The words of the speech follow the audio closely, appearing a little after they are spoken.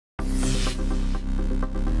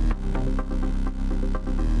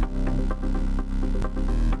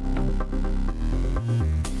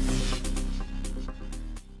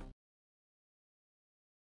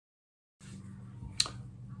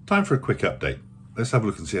Time for a quick update. Let's have a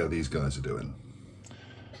look and see how these guys are doing.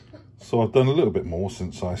 So I've done a little bit more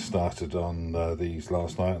since I started on these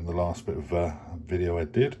last night and the last bit of video I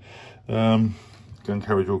did. Gun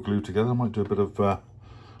carriage all glued together. I might do a bit of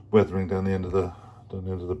weathering down the end of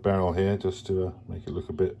the barrel here, just to make it look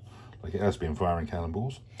a bit like it has been firing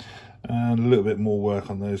cannonballs, and a little bit more work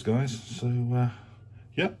on those guys. So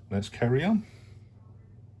yeah, let's carry on.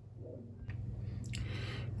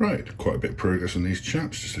 Right, quite a bit of progress on these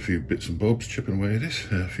chaps, just a few bits and bobs chipping away at it,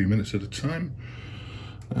 a few minutes at a time.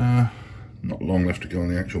 Not long left to go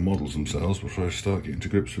on the actual models themselves before I start getting to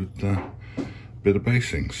grips with a bit of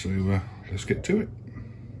basing, so let's get to it.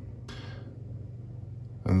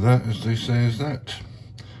 And that, as they say, is that,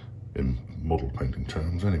 in model painting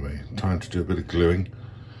terms anyway. Time to do a bit of gluing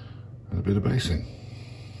and a bit of basing.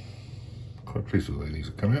 Quite pleased with the way these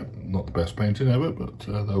have come out. Not the best painting ever, but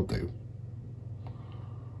they'll do.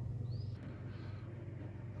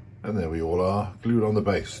 And there we all are, glued on the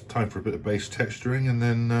base. Time for a bit of base texturing, and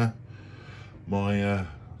then my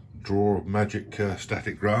drawer of magic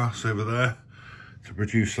static grass over there to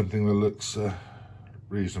produce something that looks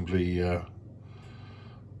reasonably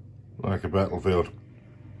like a battlefield.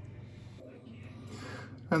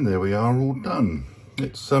 And there we are, all done.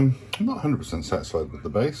 It's not 100% satisfied with the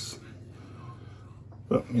base,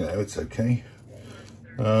 but you know, it's okay.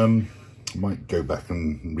 Might go back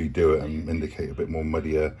and redo it and indicate a bit more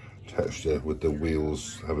muddier texture with the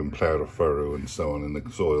wheels having ploughed a furrow and so on in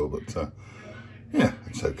the soil, but yeah,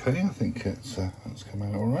 it's okay. I think it's come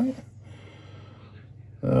out all right.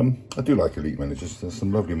 I do like Elite Managers. There's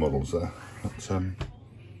some lovely models there, but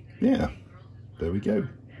yeah, there we go.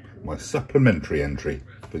 My supplementary entry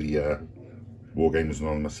for the Wargamers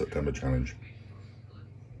Anonymous September challenge.